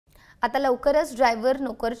आता लवकरच ड्रायव्हर,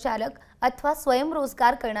 नोकरचालक अथवा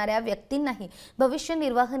स्वयंरोजगार करणाऱ्या व्यक्तींनाही भविष्य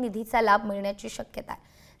निर्वाह निधीचा लाभ मिळण्याची शक्यता आहे।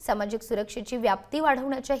 सामाजिक सुरक्षेची व्याप्ती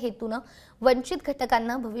वाढवण्याच्या हेतूने वंचित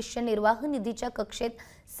घटकांना भविष्य निर्वाह निधीच्या कक्षेत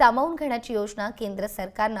सामावून घेण्याची योजना केंद्र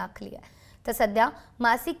सरकारने आखली आहे। तर सध्या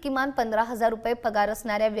मासिक किमान 15,000 रुपये पगार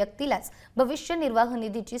असणाऱ्या व्यक्तीलाच भविष्य निर्वाह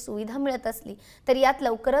निधीची सुविधा मिळत असली तर यात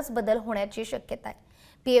लवकरच बदल होण्याची शक्यता आहे।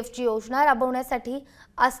 पीएफची योजना राबवण्यासाठी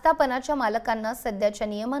आस्थापनाच्या मालकांना सध्याच्या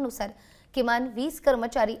नियमानुसार किमान 20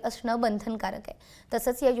 कर्मचारी असणं बंधनकारक आहे।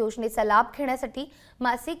 तसंच या योजनेचा लाभ घेण्यासाठी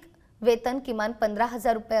मासिक वेतन किमान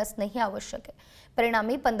 15,000 रुपये असणेही आवश्यक आहे।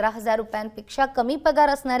 परिणामी 15,000 रुपयांपेक्षा कमी पगार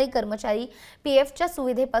असणारे कर्मचारी पीएफच्या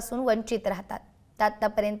सुविधेपासून वंचित राहतात।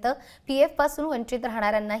 आतापर्यंत पीएफ पासून वंचित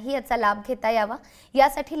राहणाऱ्यांनाही याचा लाभ घेता यावा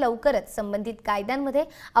यासाठी लवकरच संबंधित कायद्यांमध्ये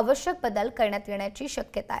आवश्यक बदल करण्यात येण्याची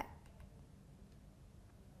शक्यता आहे।